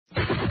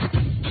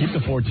Keep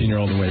the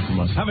 14-year-old away from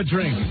us. Have a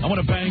drink. I want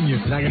to bang you.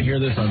 You're not going to hear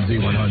this on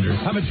Z100.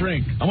 Have a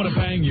drink. I want to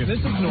bang you. This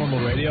is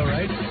normal radio,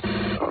 right?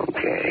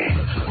 Okay.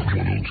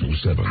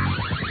 1027.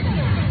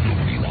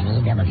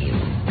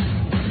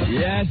 WNEW.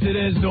 Yes, it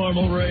is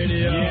normal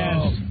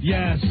radio.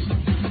 Yes.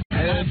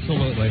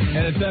 Absolutely.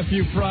 And it's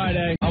FU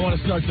Friday. I want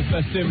to start the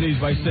festivities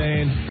by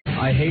saying,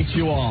 I hate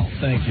you all.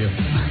 Thank you.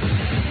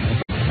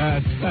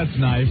 That's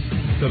nice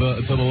to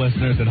the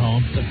listeners at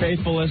home. The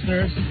faithful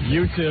listeners,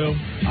 you too.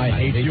 I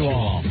hate you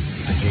all.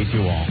 I hate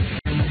you all.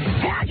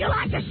 How'd you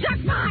like to suck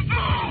my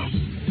ass?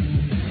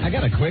 I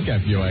got a quick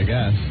FU, I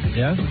guess.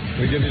 Yeah?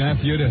 We give an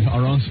FU to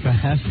our own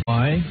Spaz.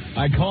 Why?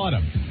 I caught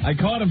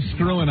him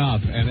screwing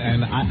up,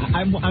 and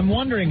I'm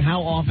wondering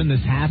how often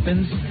this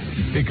happens,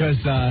 because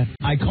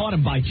I caught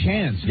him by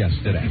chance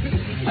yesterday.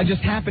 I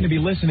just happened to be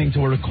listening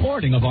to a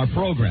recording of our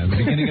program at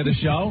the beginning of the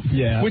show,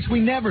 yeah, which we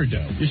never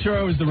do. You sure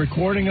it was the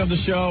recording of the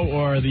show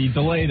or the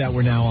delay that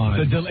we're now on?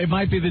 It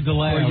might be the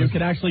delay. Or you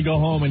could actually go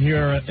home and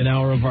hear an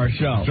hour of our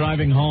show.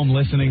 Driving home,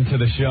 listening to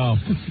the show.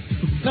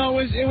 No,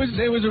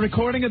 it was a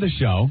recording of the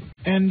show,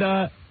 and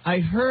I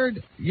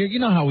heard, you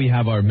know how we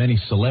have our many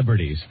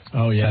celebrities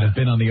that have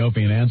been on the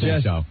Opie and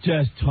Anthony show.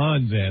 Just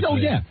tons, Anthony. Oh,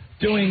 yeah.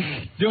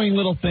 Doing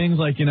little things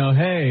like,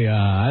 hey,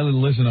 I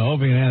listen to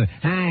Opie and Anthony.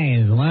 Hi,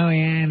 it's Louie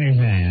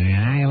Anderson.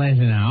 I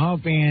listen to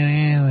Opie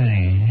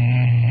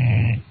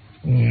and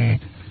Anthony.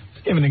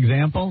 Give an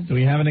example. Do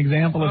we have an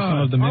example of some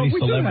of the many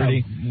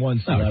celebrity? One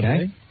celebrity.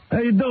 Okay. How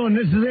you doing?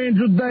 This is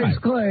Andrew Dice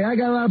Clay. I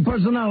got a lot of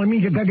personal. I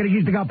mean, you got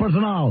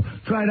personal.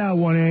 Try that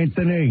one,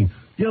 Anthony.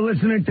 You're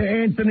listening to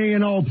Anthony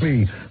and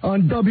Opie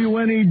on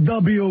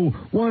WNEW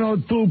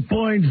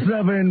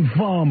 102.7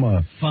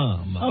 Farmer.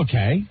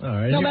 Okay. All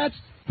right. Now, that's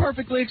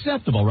perfectly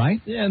acceptable, right?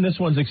 Yeah, and this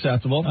one's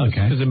acceptable.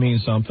 Okay. Because it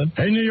means something.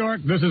 Hey, New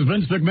York, this is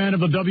Vince McMahon of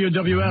the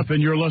WWF,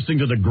 and you're listening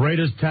to the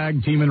greatest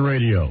tag team in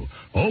radio,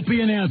 Opie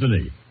and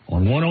Anthony,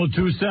 on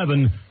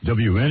 102.7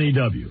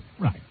 WNEW.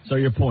 Right. So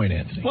your point,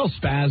 Anthony. Well,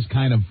 Spaz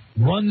kind of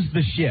runs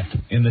the ship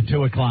in the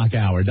 2 o'clock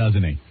hour,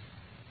 doesn't he?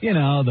 You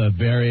know, the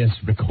various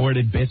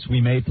recorded bits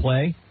we may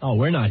play. Oh,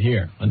 we're not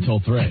here until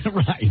 3.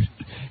 Right.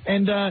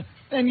 And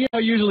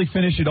usually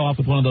finish it off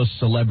with one of those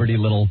celebrity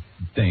little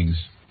things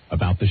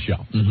about the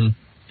show. Mm-hmm.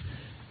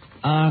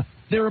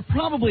 There are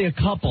probably a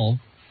couple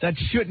that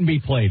shouldn't be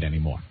played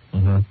anymore.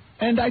 Mm-hmm.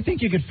 And I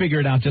think you could figure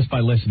it out just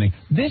by listening.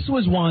 This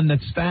was one that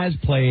Spaz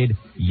played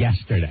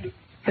yesterday.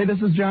 Hey, this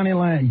is Johnny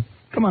Lang.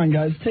 Come on,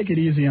 guys, take it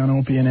easy on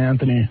Opie and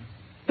Anthony.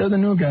 They're the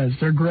new guys.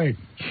 They're great.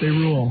 They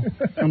rule.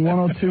 On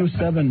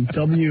 102.7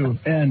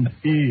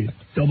 WNEW.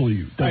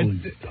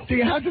 Do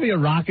you have to be a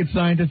rocket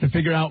scientist to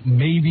figure out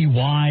maybe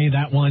why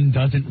that one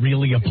doesn't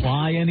really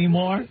apply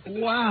anymore?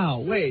 Wow.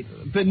 Wait.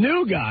 The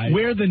new guys?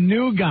 We're the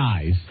new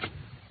guys.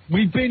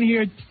 We've been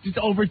here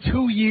over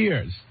 2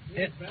 years.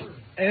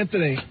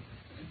 Anthony,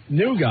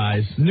 new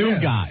guys. New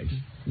guys.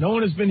 No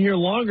one has been here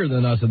longer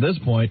than us at this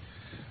point.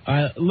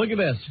 Look at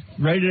this.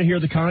 Ready to hear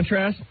the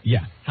contrast?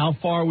 Yeah. How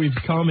far we've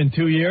come in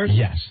 2 years?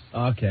 Yes.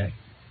 Okay.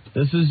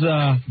 This is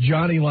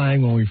Johnny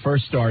Lang when we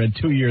first started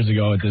 2 years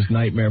ago at this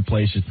nightmare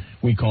place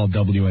we call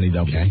WNEW.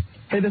 Okay.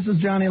 Hey, this is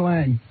Johnny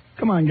Lang.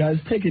 Come on, guys,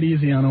 take it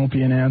easy on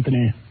Opie and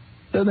Anthony.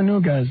 They're the new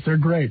guys. They're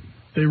great.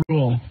 They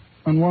rule.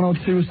 On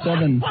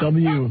 102.7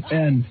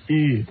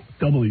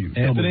 WNEW.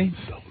 Anthony?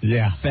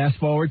 Yeah. Fast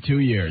forward 2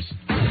 years.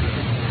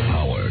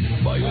 Powered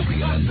by Opie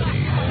and Anthony.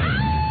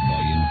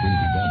 By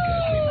Infinity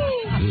Broadcasting.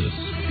 This is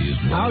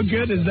How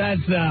good does that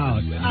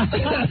sound?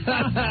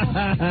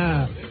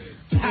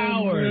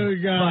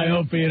 Powered by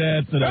Opie and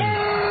Anthony.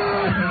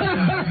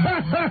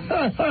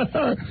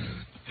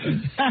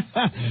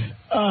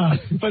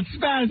 But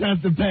Spaz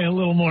has to pay a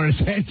little more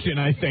attention,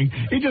 I think.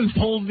 He just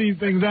pulls these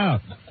things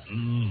out.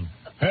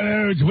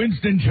 Hello, it's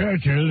Winston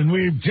Churchill, and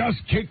we've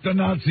just kicked the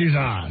Nazis'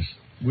 ass.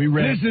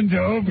 Listen to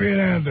Opie and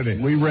Anthony.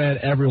 We read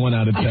everyone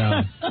out of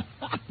town.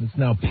 It's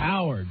now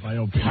powered by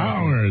Opie.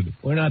 Powered.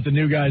 We're not the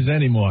new guys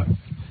anymore.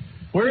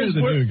 Where's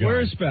the new guy?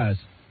 Where's Spaz?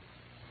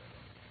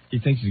 He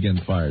thinks he's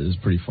getting fired. This is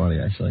pretty funny,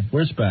 actually.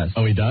 Where's Spaz?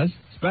 Oh, he does?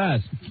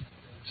 Spaz.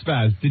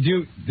 Spaz, did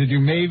you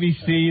maybe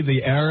see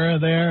the error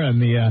there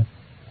and the...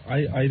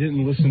 I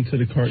didn't listen to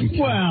the carton.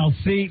 Well,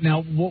 see,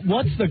 now,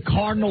 what's the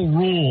cardinal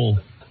rule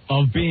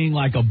of being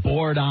like a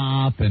board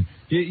op? And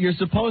you're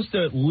supposed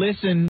to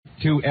listen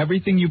to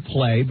everything you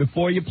play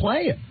before you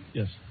play it.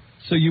 Yes.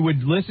 So you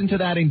would listen to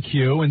that in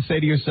cue and say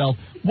to yourself,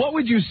 what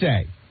would you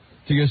say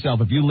to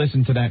yourself if you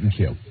listened to that in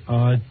cue?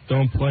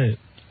 Don't play it.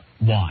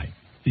 Why?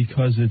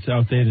 Because it's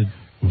outdated.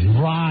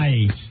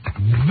 Right.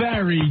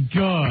 Very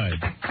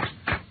good.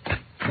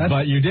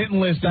 But you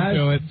didn't listen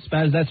to it.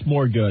 Spaz, that's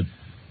more good.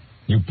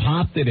 You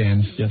popped it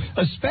in. Yes.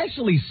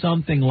 Especially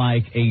something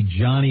like a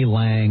Johnny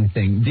Lang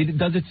thing.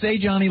 Does it say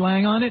Johnny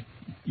Lang on it?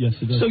 Yes,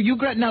 it does. So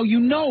now you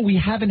know we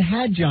haven't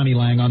had Johnny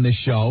Lang on this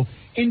show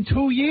in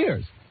 2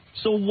 years.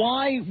 So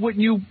why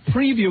wouldn't you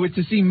preview it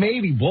to see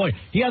maybe, boy,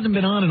 he hasn't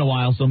been on in a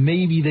while, so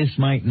maybe this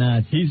might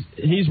not.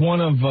 He's one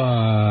of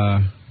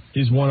our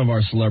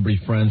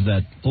celebrity friends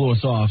that blew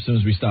us off as soon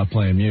as we stopped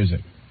playing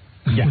music.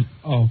 Yeah.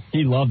 Oh,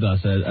 he loved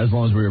us as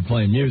long as we were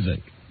playing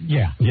music.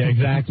 Yeah,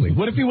 exactly.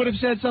 What if he would have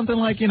said something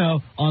like,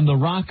 on the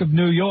Rock of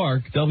New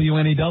York,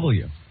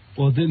 WNEW?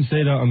 Well, it didn't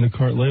say that on the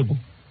cart label.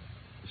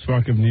 It's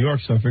Rock of New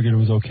York, so I figured it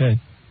was okay.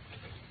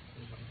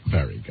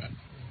 Very good.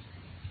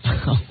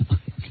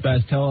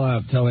 Spaz,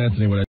 tell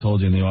Anthony what I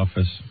told you in the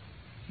office.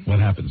 What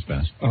happened,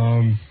 Spaz?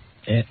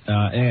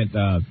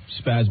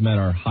 Spaz met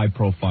our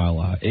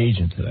high-profile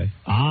agent today.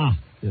 Ah,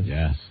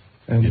 yes.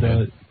 And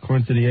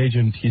according to the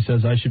agent, he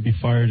says I should be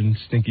fired and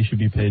Stinky should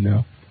be paid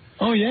now.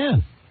 Oh, yeah.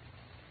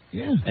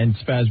 Yeah. And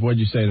Spaz, what'd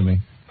you say to me?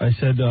 I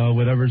said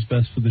whatever's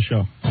best for the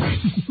show.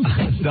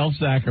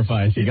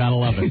 Self-sacrifice. You gotta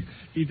love it.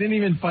 He didn't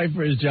even fight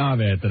for his job,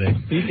 Anthony.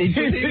 He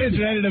was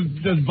ready to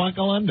just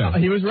buckle under.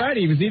 He was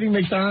ready. He was eating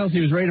McDonald's.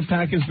 He was ready to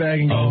pack his bag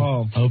and go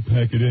home. I'll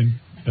pack it in.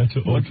 That's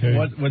okay.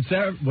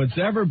 What's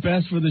ever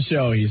best for the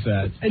show, he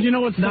said. And you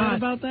know what's not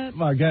about that?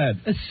 Oh, go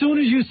ahead. As soon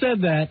as you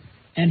said that,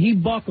 and he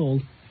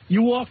buckled,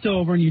 you walked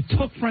over and you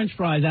took French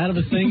fries out of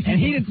his thing, and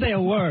he didn't say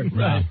a word.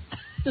 Right.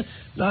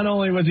 Not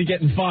only was he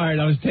getting fired,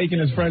 I was taking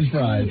his French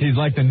fries. He's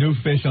like the new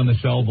fish on the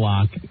cell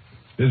block.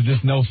 There's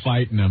just no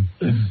fighting him.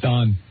 It's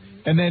done.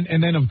 And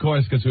then of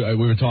course, because we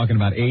were talking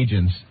about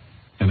agents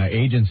and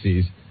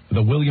agencies,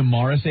 the William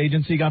Morris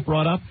agency got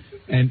brought up,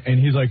 and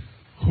he's like,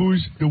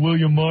 "Who's the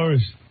William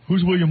Morris?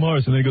 Who's William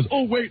Morris?" And then he goes,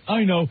 "Oh wait,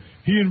 I know.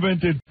 He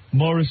invented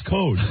Morris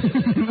code."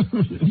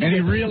 And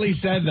he really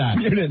said that.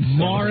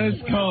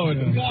 Morris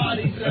code. God,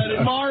 he said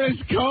it. Morris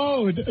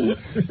code.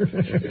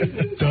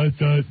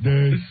 Stupid!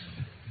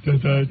 You're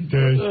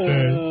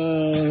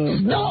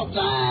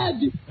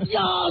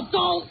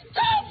so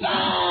stupid!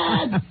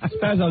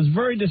 Spaz, I was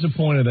very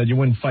disappointed that you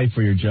wouldn't fight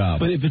for your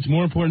job. But if it's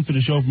more important for the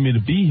show for me to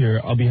be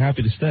here, I'll be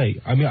happy to stay.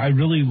 I mean, I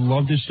really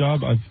love this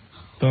job. I've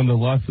done a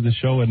lot for the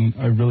show, and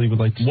I really would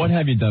like to. What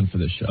have you done for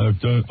this show? I've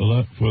done a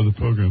lot for the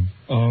program.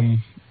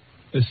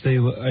 I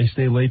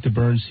stay late to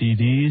burn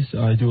CDs.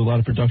 I do a lot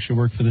of production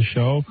work for the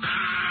show.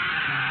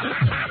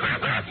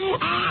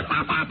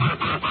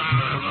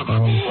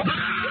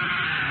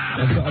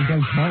 I've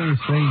done countless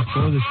things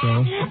for the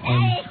show.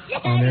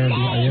 On air,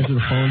 I answer the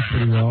phones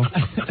pretty well.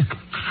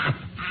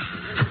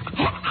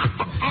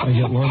 I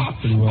get lunch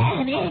pretty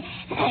well.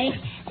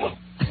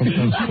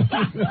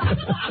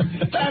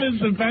 That is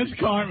the best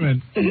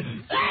Cartman.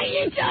 Why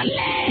you so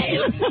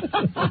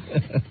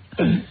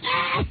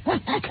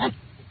lame?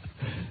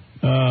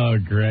 Oh,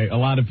 great. A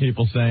lot of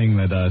people saying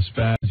that,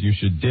 Spaz, you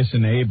should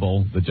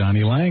disenable the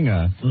Johnny Lang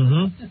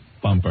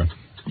bumper.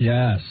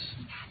 Yes.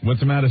 What's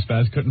the matter,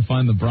 Spaz? Couldn't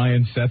find the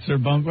Brian Setzer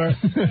bumper?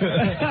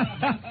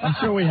 I'm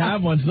sure we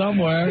have one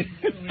somewhere.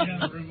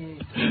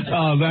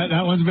 Oh,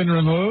 that one's been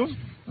removed?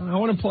 I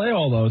want to play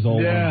all those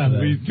old ones. Yeah,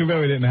 too bad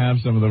we didn't have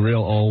some of the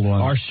real old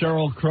ones. Our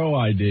Sheryl Crow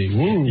ID.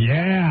 Woo.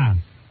 Yeah.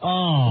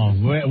 Oh,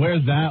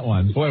 where's that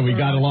one? Boy, we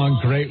got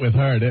along great with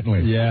her, didn't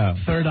we? Yeah.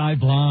 Third Eye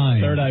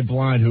Blind. Third Eye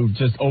Blind, who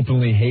just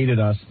openly hated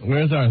us.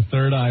 Where's our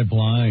Third Eye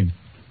Blind?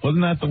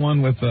 Wasn't that the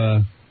one with,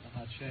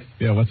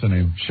 what's her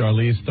name?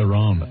 Charlize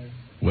Theron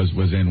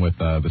was in with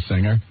the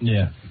singer.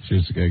 Yeah. She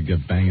was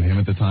banging him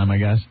at the time, I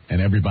guess.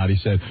 And everybody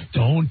said,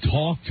 don't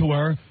talk to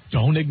her.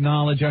 Don't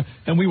acknowledge her.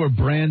 And we were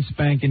brand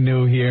spanking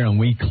new here, and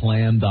we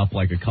clammed up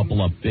like a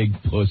couple of big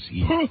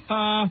pussies.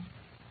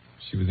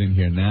 She was in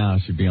here now.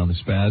 She'd be on the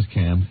Spaz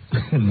cam,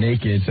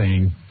 naked,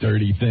 saying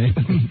dirty things.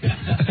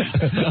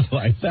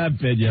 Like that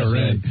bit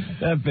yesterday.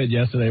 That bit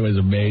yesterday was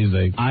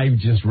amazing. I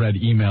just read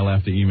email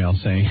after email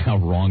saying how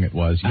wrong it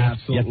was.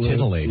 Absolutely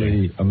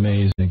titillating.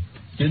 Amazing.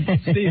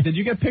 Steve, did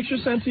you get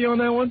pictures sent to you on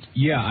that one?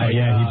 Yeah,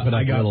 he put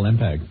up a little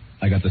MPEG.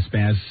 I got the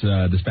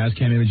Spaz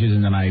cam images,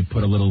 and then I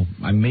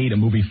made a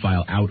movie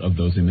file out of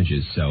those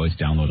images, so it's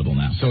downloadable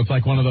now. So it's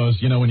like one of those,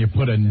 when you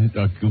put a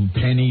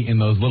penny in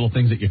those little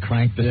things that you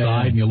crank the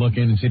side, and you look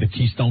in and see the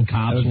Keystone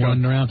Cops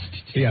running around.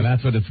 Yeah,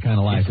 that's what it's kind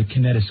of like. It's a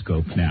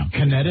kinetoscope now.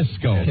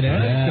 Kinetoscope.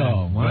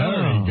 Kinetoscope.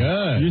 Wow. Very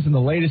good. Using the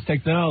latest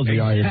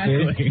technology,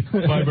 exactly.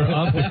 Fiber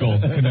optical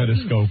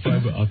kinetoscope.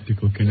 Fiber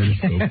optical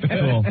kinetoscope.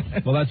 Cool.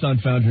 Well, that's on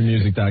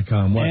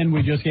FoundryMusic.com. And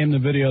we just gave him the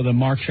video that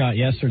Mark shot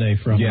yesterday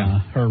from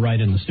her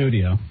right in the studio.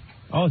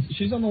 Oh,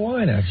 she's on the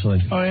line,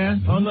 actually. Oh, yeah?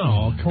 Oh,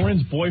 no.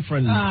 Corinne's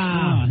boyfriend.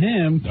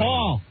 Him.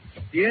 Paul.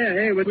 Yeah,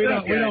 hey, what's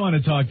up, We don't want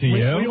to talk to you.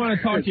 We want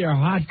to talk to your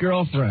hot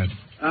girlfriend.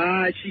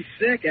 She's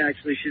sick,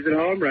 actually. She's at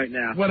home right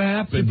now. What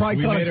happened?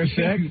 We made her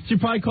sick? She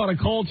probably caught a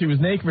cold. She was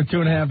naked for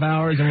 2.5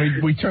 hours,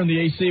 and we turned the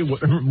AC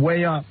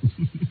way up.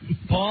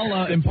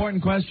 Paul,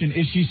 important question.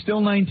 Is she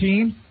still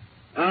 19?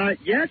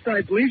 Yes,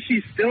 I believe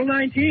she's still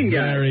 19,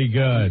 guys. Very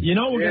good.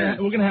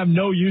 We're gonna have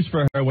no use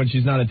for her when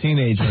she's not a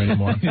teenager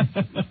anymore.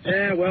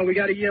 Yeah, well, we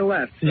got a year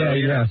left. So,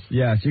 yes.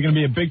 You're gonna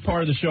be a big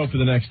part of the show for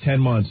the next 10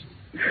 months.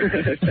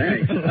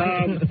 Thanks.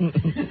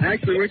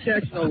 Actually, we're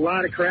catching a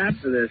lot of crap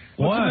for this.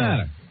 What's the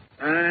matter?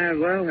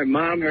 Well, her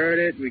mom heard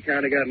it. We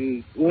kind of got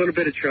in a little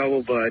bit of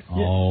trouble, but...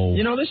 Oh.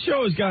 This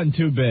show has gotten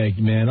too big,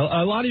 man.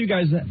 A lot of you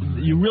guys,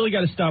 you really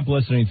got to stop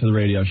listening to the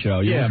radio show.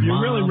 You're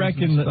really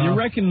wrecking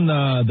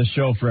the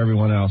show for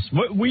everyone else.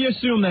 We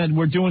assume that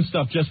we're doing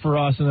stuff just for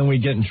us, and then we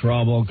get in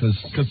trouble because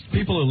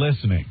people are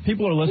listening.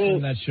 People are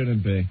listening that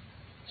shouldn't be.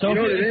 So,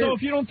 so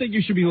if you don't think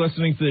you should be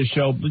listening to this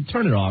show,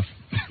 turn it off.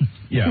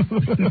 Yeah.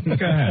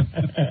 Go ahead.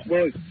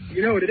 Well,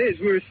 you know what it is?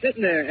 We were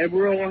sitting there, and we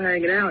were all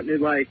hanging out, and it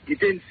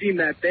didn't seem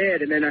that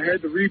bad. And then I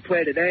heard the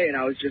replay today, and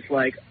I was just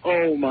like,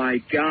 oh, my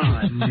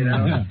God, you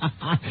know?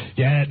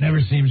 Yeah, it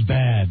never seems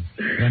bad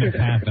when it's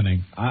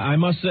happening. I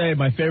must say,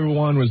 my favorite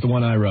one was the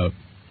one I wrote.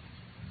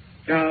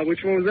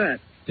 Which one was that?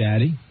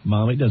 Daddy,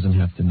 Mommy doesn't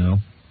have to know.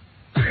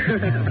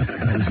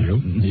 That was you?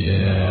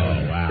 Yeah.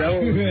 Oh, wow. That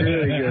one was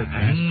really good.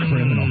 That's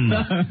criminal.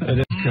 It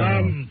is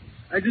criminal.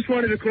 I just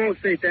wanted to call and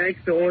say thanks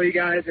to all you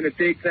guys, and a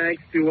big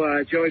thanks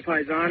to Joey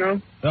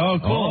Paisano. Oh,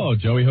 cool. Oh,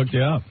 Joey hooked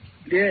you up.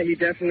 Yeah, he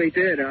definitely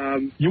did.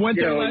 You went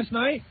there last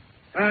night?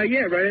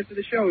 Yeah, right after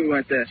the show we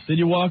went there. Did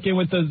you walk in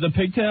with the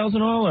pigtails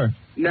and all, or?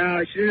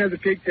 No, she didn't have the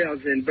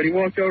pigtails in, but he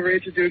walked over,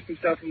 introduced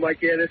himself, and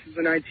like, yeah, this is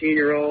a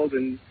 19-year-old,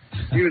 and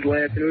he was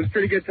laughing. It was a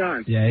pretty good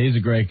time. Yeah, he's a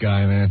great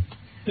guy, man.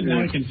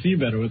 Now I can see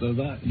better with those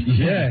eyes.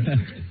 Yeah.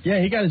 Yeah,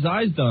 he got his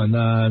eyes done.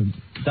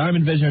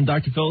 Diamond Vision and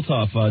Dr.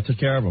 Philtoff took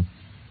care of him.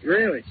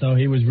 Really? So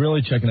he was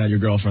really checking out your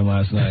girlfriend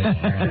last night.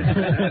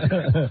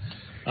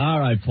 All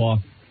right, Paul.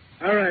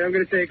 All right, I'm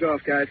going to take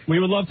off, guys. We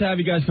would love to have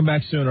you guys come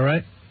back soon, all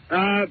right?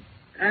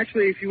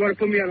 Actually, if you want to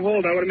put me on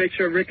hold, I want to make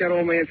sure Rick got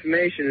all my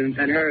information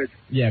and hers.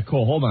 Yeah,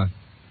 cool. Hold on.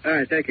 All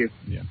right, thank you.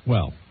 Yeah.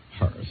 Well,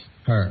 hers.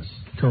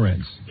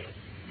 Corinne's.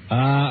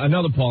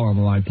 Another Paul on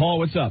the line. Paul,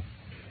 what's up?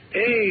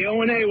 Hey,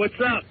 O&A, what's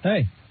up?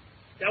 Hey.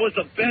 That was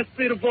the best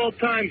bit of all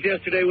times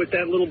yesterday with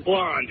that little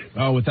blonde.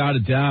 Oh, without a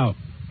doubt.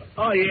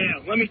 Oh, yeah.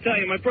 Let me tell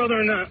you, my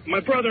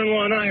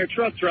brother-in-law and I are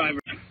truck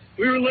drivers.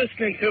 We were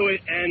listening to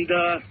it, and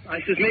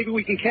I says, maybe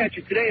we can catch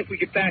it today if we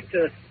get back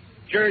to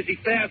Jersey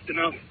fast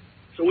enough.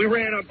 So we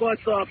ran our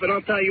butts off, and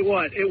I'll tell you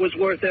what, it was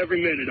worth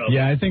every minute of it.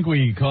 Yeah, I think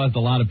we caused a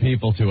lot of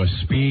people to a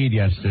speed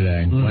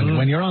yesterday. Mm-hmm.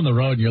 When you're on the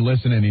road and you're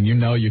listening and you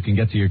know you can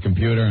get to your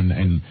computer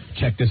and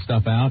check this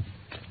stuff out.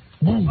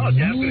 Oh,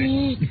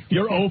 definitely.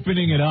 You're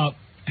opening it up.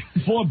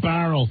 4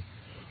 barrels.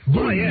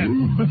 Oh, yeah.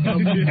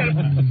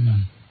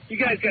 You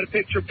guys got to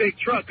picture a big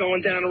truck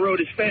going down the road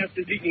as fast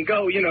as he can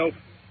go, you know,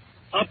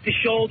 up the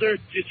shoulder,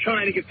 just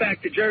trying to get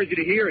back to Jersey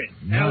to hear it.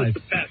 Nice. That was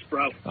the best,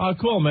 bro. Oh,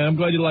 cool, man. I'm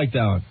glad you liked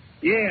that one.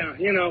 Yeah,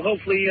 you know,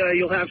 hopefully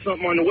you'll have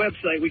something on the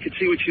website. We could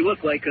see what she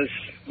looked like, because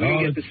we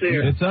didn't get to see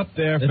her. It's up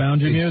there.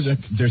 Foundry Music.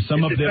 There's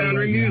some up there.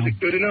 Foundry Music,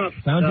 good enough.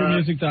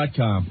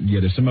 FoundryMusic.com. Yeah,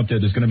 there's some up there.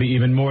 There's going to be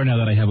even more now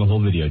that I have a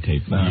whole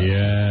videotape.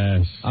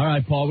 Yes. All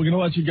right, Paul, we're going to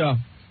let you go.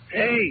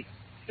 Hey,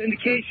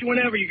 syndication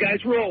whenever. You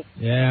guys roll.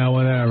 Yeah,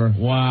 whatever.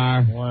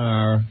 Why?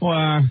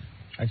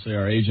 Actually,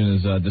 our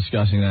agent is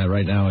discussing that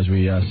right now as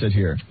we sit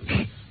here.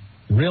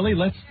 Really?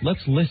 Let's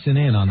listen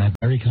in on that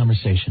very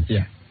conversation.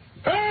 Yeah.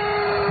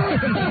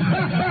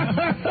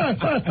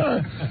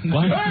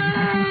 What?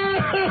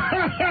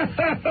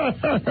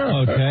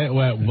 Okay,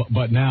 well,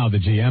 but now the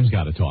GM's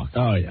got to talk.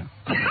 Oh, yeah.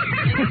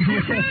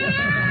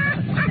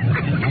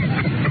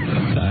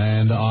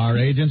 And our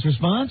agent's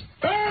response?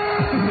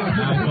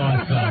 I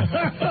thought so.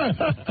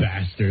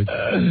 Bastards.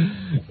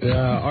 Yeah,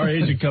 our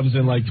agent comes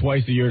in like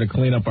twice a year to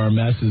clean up our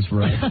messes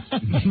for us.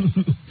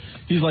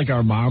 He's like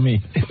our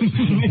mommy.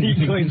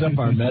 He cleans up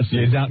our messes.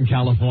 He's out in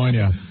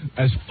California,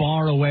 as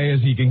far away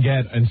as he can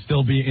get and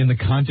still be in the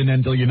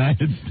continental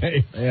United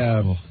States.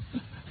 Yeah.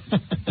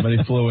 But he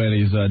flew in.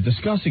 He's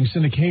discussing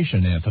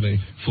syndication, Anthony.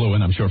 Flew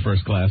in, I'm sure,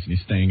 first class, and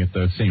he's staying at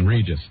the St.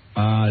 Regis.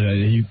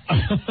 You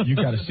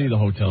got to see the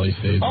hotel he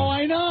stays in. Oh,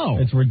 I know.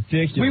 It's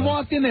ridiculous. We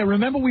walked in there.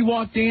 Remember we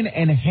walked in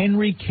and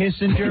Henry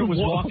Kissinger was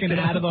walking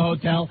out of the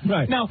hotel?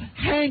 Right. Now,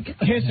 Hank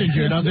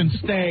Kissinger doesn't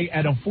stay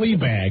at a flea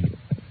bag.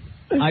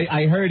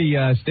 I heard he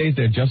stays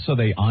there just so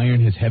they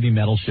iron his heavy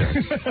metal shirts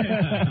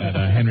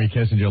that Henry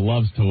Kissinger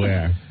loves to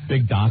wear.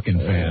 Big Dokken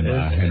fan,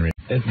 Henry.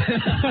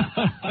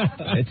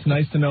 It's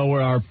nice to know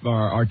where our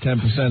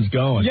 10%'s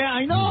going. Yeah,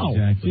 I know.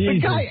 Exactly. The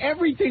guy,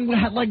 everything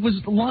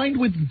was lined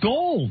with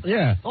gold.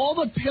 Yeah. All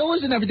the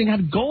pillars and everything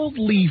had gold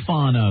leaf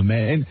on them.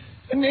 And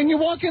you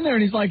walk in there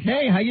and he's like,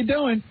 hey, how you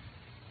doing?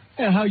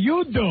 Yeah, how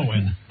you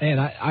doing? And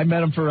I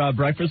met him for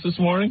breakfast this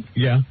morning.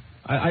 Yeah.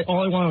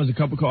 All I wanted was a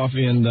cup of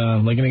coffee and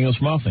like an English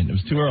muffin. It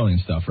was too early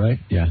and stuff, right?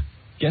 Yeah.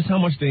 Guess how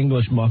much the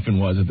English muffin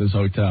was at this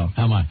hotel?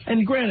 How much?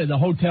 And granted, the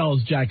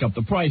hotels jack up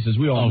the prices.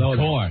 We all know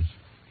that. Of course.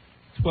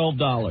 $12.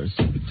 $12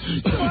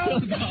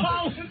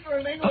 for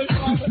an English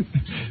muffin?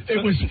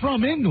 It was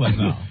from England,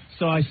 though.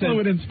 So I said,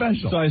 fluid and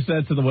special. So I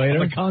said to the waiter,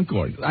 the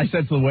Concord. I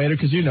said to the waiter,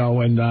 because you know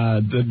when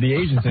the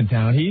agent's in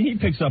town, he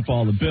picks up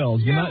all the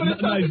bills. Yeah, but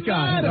it's nice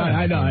guy.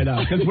 Right, I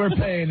know, because we're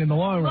paying in the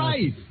long run.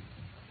 Right.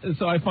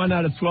 So I find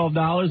out it's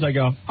 $12. I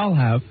go, I'll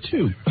have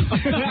 2.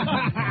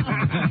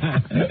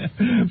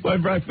 My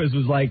breakfast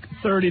was like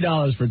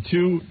 $30 for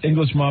 2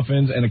 English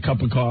muffins and a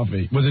cup of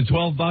coffee. Was it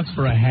 $12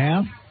 for a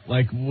half?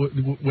 Like,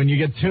 when you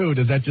get 2,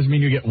 does that just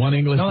mean you get 1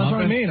 English muffin? No, that's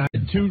what I mean. I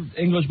had 2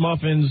 English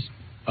muffins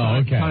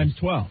times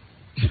 12.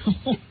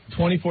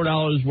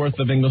 $24 worth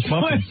of English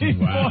muffins.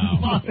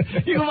 Wow.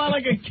 You can buy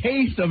like a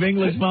case of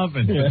English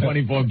muffins for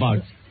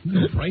 $24.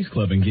 the Price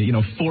Club and get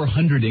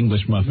 400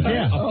 English muffins.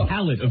 Yeah, a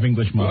pallet of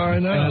English muffins. I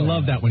know. And I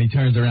love that when he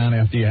turns around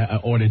after you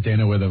ordered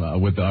dinner with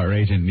him, with our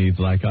agent, and he's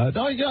like,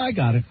 "Oh yeah, I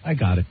got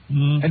it."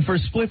 And for a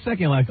split second,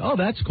 you're like, "Oh,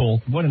 that's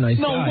cool." What a nice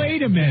guy. No,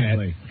 wait a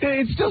minute.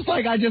 It's just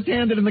like I just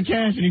handed him the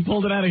cash, and he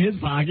pulled it out of his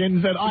pocket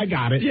and said, "I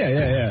got it."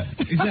 Yeah.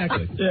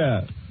 Exactly.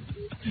 Yeah.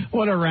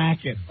 What a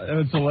racket.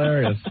 It's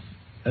hilarious.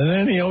 And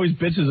then he always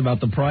bitches about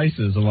the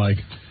prices. I'm like,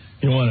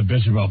 you want to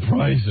bitch about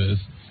prices?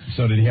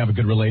 So did he have a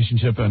good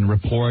relationship and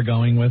rapport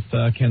going with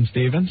Ken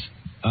Stevens?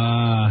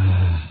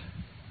 Yeah.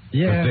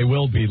 But they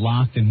will be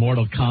locked in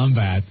Mortal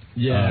Kombat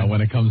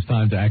when it comes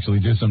time to actually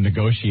do some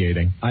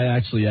negotiating. I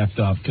actually effed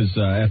up because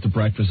after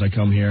breakfast I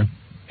come here.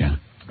 Yeah.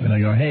 And I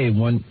go, hey,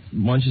 why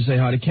don't you say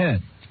hi to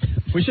Ken?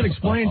 We should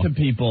explain to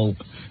people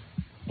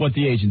what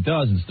the agent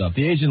does and stuff.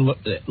 The agent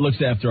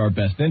looks after our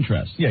best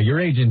interests. Yeah, your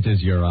agent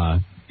is your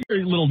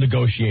little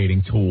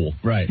negotiating tool.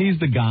 Right. He's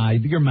the guy,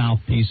 your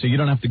mouthpiece, so you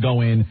don't have to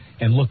go in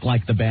and look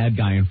like the bad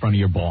guy in front of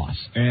your boss.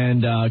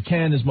 And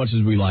Ken, as much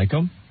as we like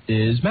him,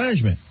 is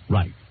management.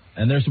 Right.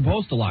 And they're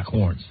supposed to lock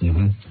horns.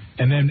 Mm-hmm.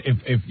 And then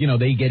if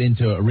they get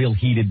into a real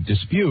heated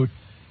dispute,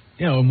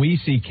 when we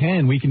see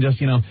Ken, we can just,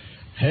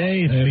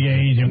 hey, it's the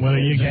agent. Well,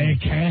 you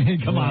Ken,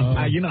 come on,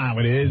 pal, you know how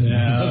it is.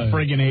 Yeah. The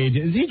friggin'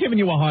 agent. Is he giving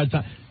you a hard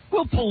time?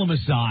 We'll pull him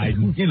aside,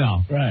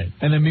 Right.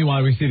 And then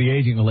meanwhile, we see the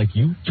agent, and we're like,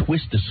 you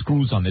twist the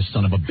screws on this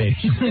son of a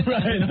bitch.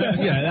 Right.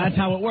 Yeah, that's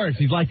how it works.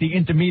 He's like the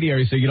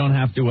intermediary, so you don't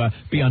have to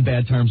be on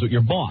bad terms with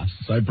your boss.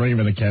 So I bring him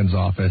into Ken's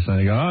office, and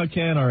I go, oh,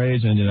 Ken, our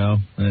agent,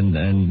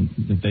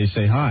 and they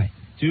say hi.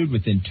 Dude,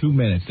 within 2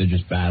 minutes, they're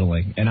just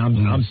battling, and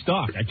I'm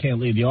stuck. I can't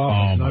leave the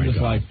office. And I'm just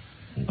like,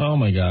 oh,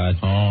 my God.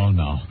 Oh,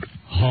 no.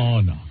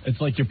 Oh, no. It's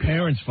like your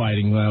parents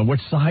fighting. Which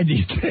side do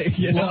you take,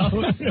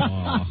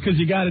 Because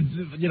you got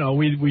to,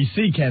 we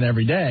see Ken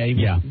every day.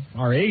 Yeah.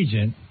 Our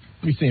agent,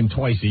 we see him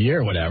twice a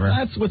year, whatever.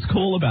 That's what's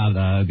cool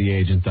about the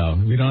agent, though.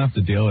 We don't have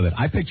to deal with it.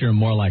 I picture him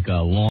more like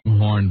a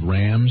longhorned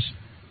rams.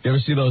 You ever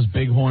see those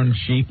bighorn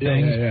sheep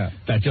things? Yeah.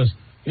 That just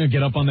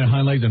get up on their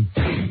hind legs and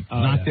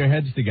knock their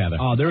heads together.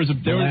 Oh, the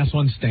last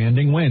one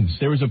standing wins.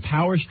 There was a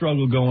power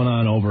struggle going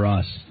on over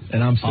us,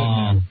 and I'm sitting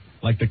there.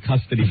 Like the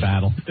custody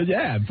battle.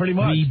 Yeah, pretty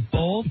much. We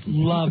both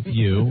love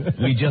you.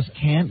 We just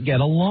can't get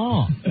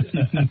along.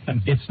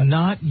 It's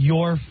not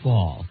your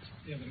fault.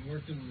 Yeah, but it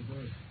worked in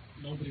reverse.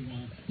 Nobody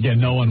wants it. Yeah,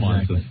 no one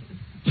wants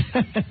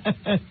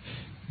it.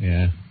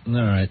 Yeah. All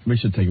right, we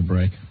should take a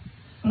break.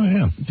 Oh,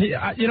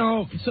 yeah.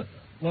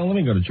 Let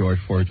me go to George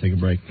before we take a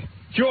break.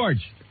 George!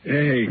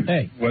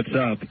 Hey. What's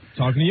up?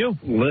 Talking to you.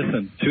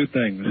 Listen, 2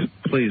 things.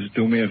 Please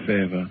do me a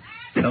favor.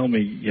 Tell me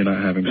you're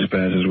not having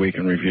Spaz's Week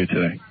in Review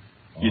today.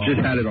 You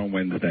just had it on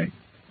Wednesday.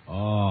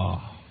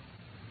 Oh.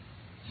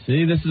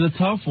 See, this is a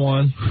tough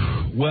one.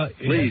 Well,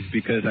 please,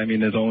 because,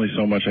 there's only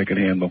so much I could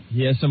handle.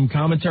 He has some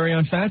commentary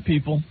on fat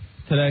people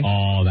today.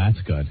 Oh, that's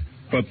good.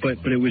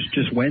 But it was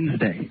just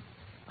Wednesday.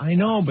 I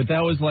know, but that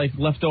was like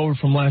left over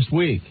from last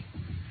week.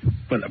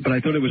 But I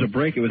thought it was a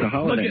break. It was a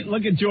holiday.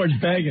 Look at George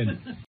begging.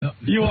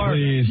 You are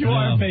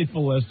a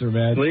faithful listener,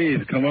 man. Please,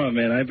 come on,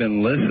 man. I've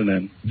been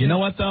listening. You know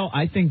what, though?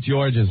 I think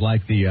George is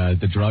like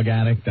the drug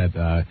addict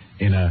that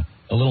in a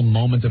little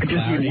moment of clarity.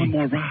 I just need one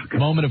more rock.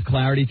 Moment of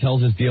clarity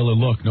tells his dealer,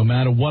 look, no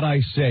matter what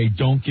I say,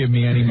 don't give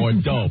me any more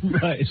dope.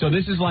 Right. So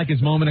this is like his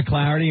moment of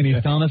clarity, and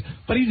he's telling us,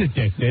 but he's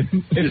addicted.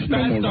 If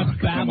Spaz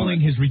starts babbling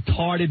his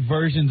retarded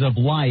versions of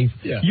life,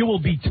 you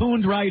will be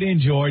tuned right in,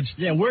 George.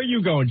 Yeah, where are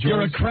you going, George?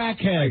 You're a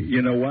crackhead.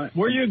 You know what?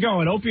 Where are you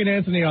going? Opie and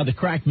Anthony are the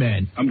crack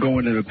men. I'm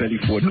going to the Betty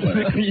Ford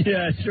clinic.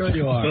 Yeah, sure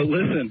you are. But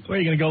listen. Where,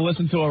 are you going to go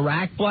listen to a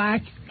Rack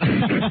Black?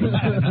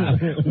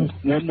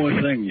 One more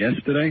thing.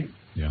 Yesterday,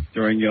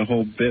 during your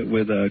whole bit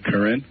with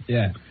Corinne,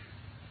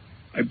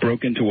 I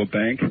broke into a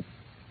bank.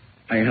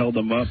 I held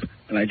them up,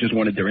 and I just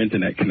wanted their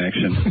internet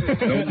connection.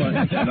 No money,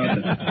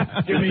 nothing.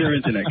 Just their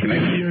internet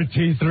connection. Your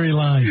T3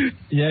 line.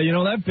 Yeah,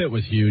 that bit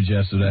was huge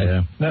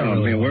yesterday. Yeah. Are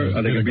they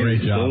going to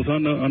be those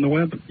on the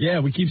web?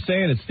 Yeah, we keep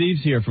saying it.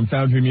 Steve's here from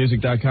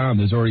FoundryMusic.com.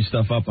 There's already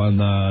stuff up on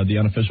the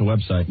unofficial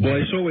website. Well,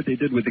 I saw what they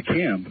did with the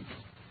cam,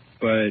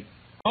 but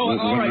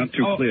we're not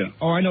too clear.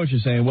 Oh, I know what you're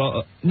saying.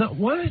 Well, no,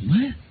 what?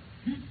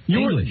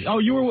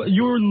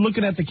 You were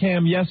looking at the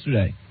cam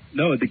yesterday.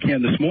 No, the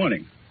cam this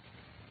morning.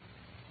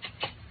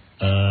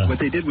 What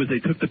they did was they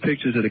took the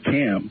pictures of the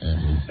cam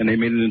and they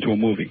made it into a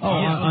movie.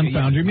 On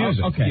Foundry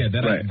Music. Okay.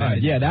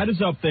 Yeah, that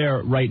is up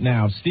there right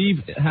now.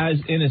 Steve has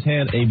in his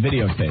hand a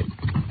videotape.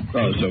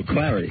 Oh, so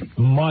clarity.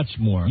 Much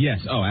more. Yes.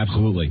 Oh,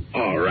 absolutely.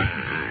 All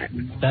right.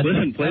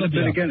 Listen, play the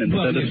bit again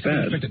instead of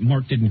Spaz.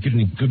 Mark didn't give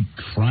me good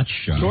crotch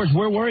shots. George,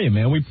 where were you,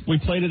 man? We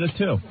played it at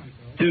 2.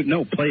 Dude,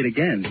 no, play it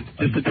again.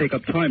 Just to take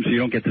up time so you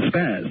don't get the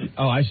Spaz.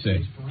 Oh, I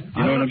see.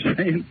 You know what I'm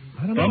saying?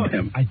 I don't know.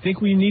 Him. I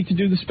think we need to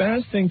do the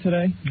Spaz thing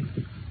today.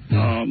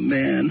 Oh,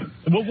 man.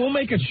 We'll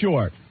make it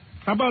short.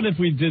 How about if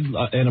we did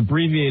an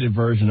abbreviated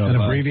version of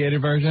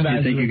abbreviated version?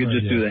 You think you could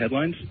just do the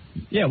headlines?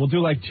 Yeah, we'll do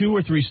like 2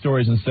 or 3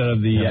 stories instead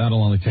of the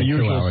that'll only take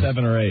usual 2 hours.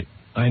 7 or 8.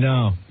 I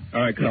know.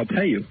 All right, because I'll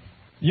pay you.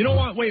 You know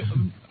what? Wait,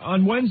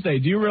 on Wednesday,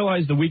 do you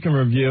realize the week in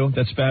review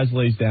that Spaz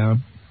lays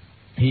down?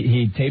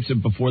 He tapes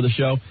it before the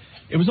show.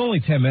 It was only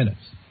 10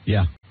 minutes.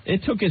 Yeah.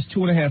 It took us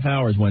 2.5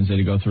 hours Wednesday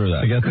to go through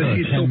that. I got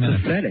He's 10 so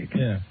minutes. pathetic.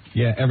 Yeah.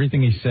 Yeah,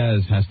 everything he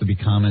says has to be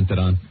commented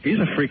on. He's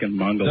a freaking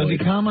mongoloid. Does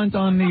he comment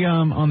on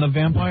the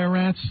vampire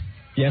rats?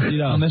 Yes, he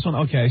does. On this one?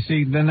 Okay,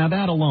 see, then now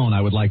that alone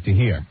I would like to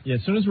hear. Yeah,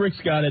 as soon as Rick's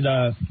got it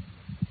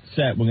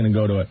set, we're going to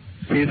go to it.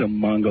 He's a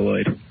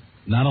mongoloid.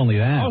 Not only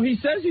that. Oh, he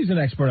says he's an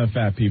expert on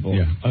fat people.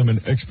 Yeah, I'm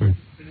an expert.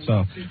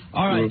 So,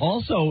 all right.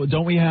 Also,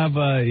 don't we have?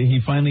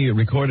 He finally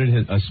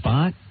recorded a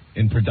spot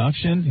in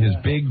production. His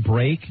big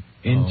break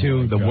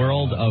into the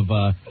world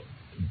of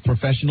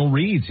professional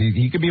reads.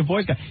 He could be a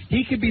voice guy.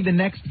 He could be the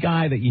next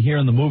guy that you hear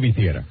in the movie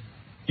theater.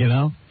 You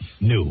know,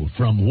 new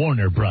from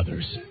Warner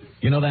Brothers.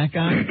 You know that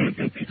guy?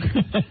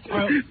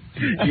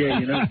 Yeah,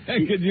 you know.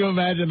 Could you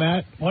imagine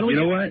that? You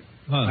know what?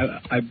 Huh.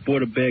 I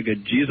bought a bag of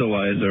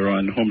Jeezalizer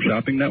on Home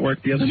Shopping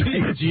Network the other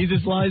day.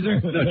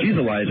 Jesuslizer? No,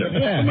 Jeezalizer.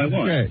 Yeah, on my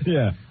lawn. great.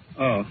 Yeah.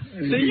 Oh.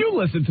 So you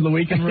listen to the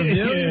Weekend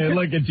Review? Yeah,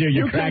 look at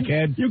you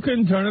crackhead. You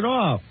couldn't turn it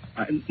off.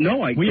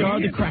 No, I can't. We are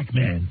the crack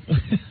man.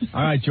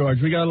 All right, George,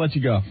 we got to let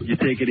you go. You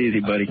take it easy,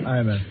 buddy. All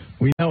right, man.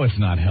 We know it's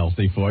not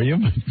healthy for you,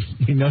 but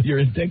we know you're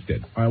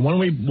addicted. All right, why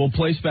don't we'll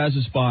play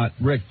Spaz's spot.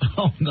 Rick,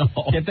 oh, no.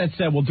 Get that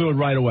set. We'll do it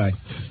right away.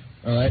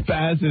 All right?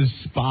 Spaz's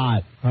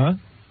spot. Huh?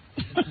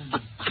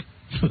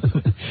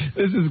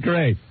 This is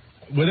great.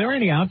 Were there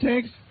any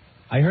outtakes?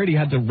 I heard he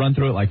had to run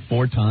through it like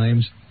 4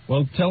 times.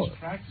 Well,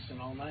 Practicing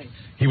all night.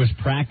 He was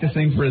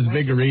practicing for his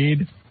big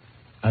read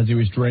as he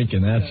was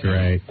drinking. That's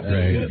great.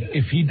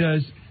 If he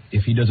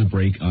does a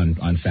break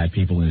on fat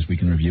people in his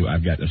Weekend Review,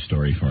 I've got a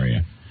story for you.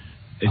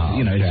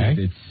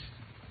 It's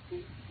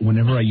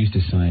whenever I used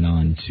to sign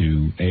on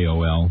to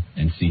AOL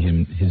and see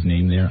his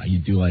name there,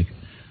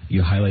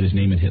 you highlight his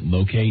name and hit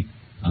locate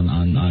on.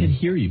 I can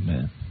hear you,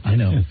 man. I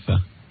know.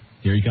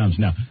 Here he comes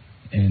now,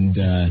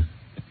 and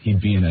he'd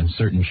be in a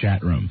certain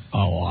chat room.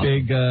 Oh,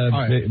 big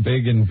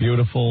and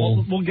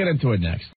beautiful. We'll get into it next.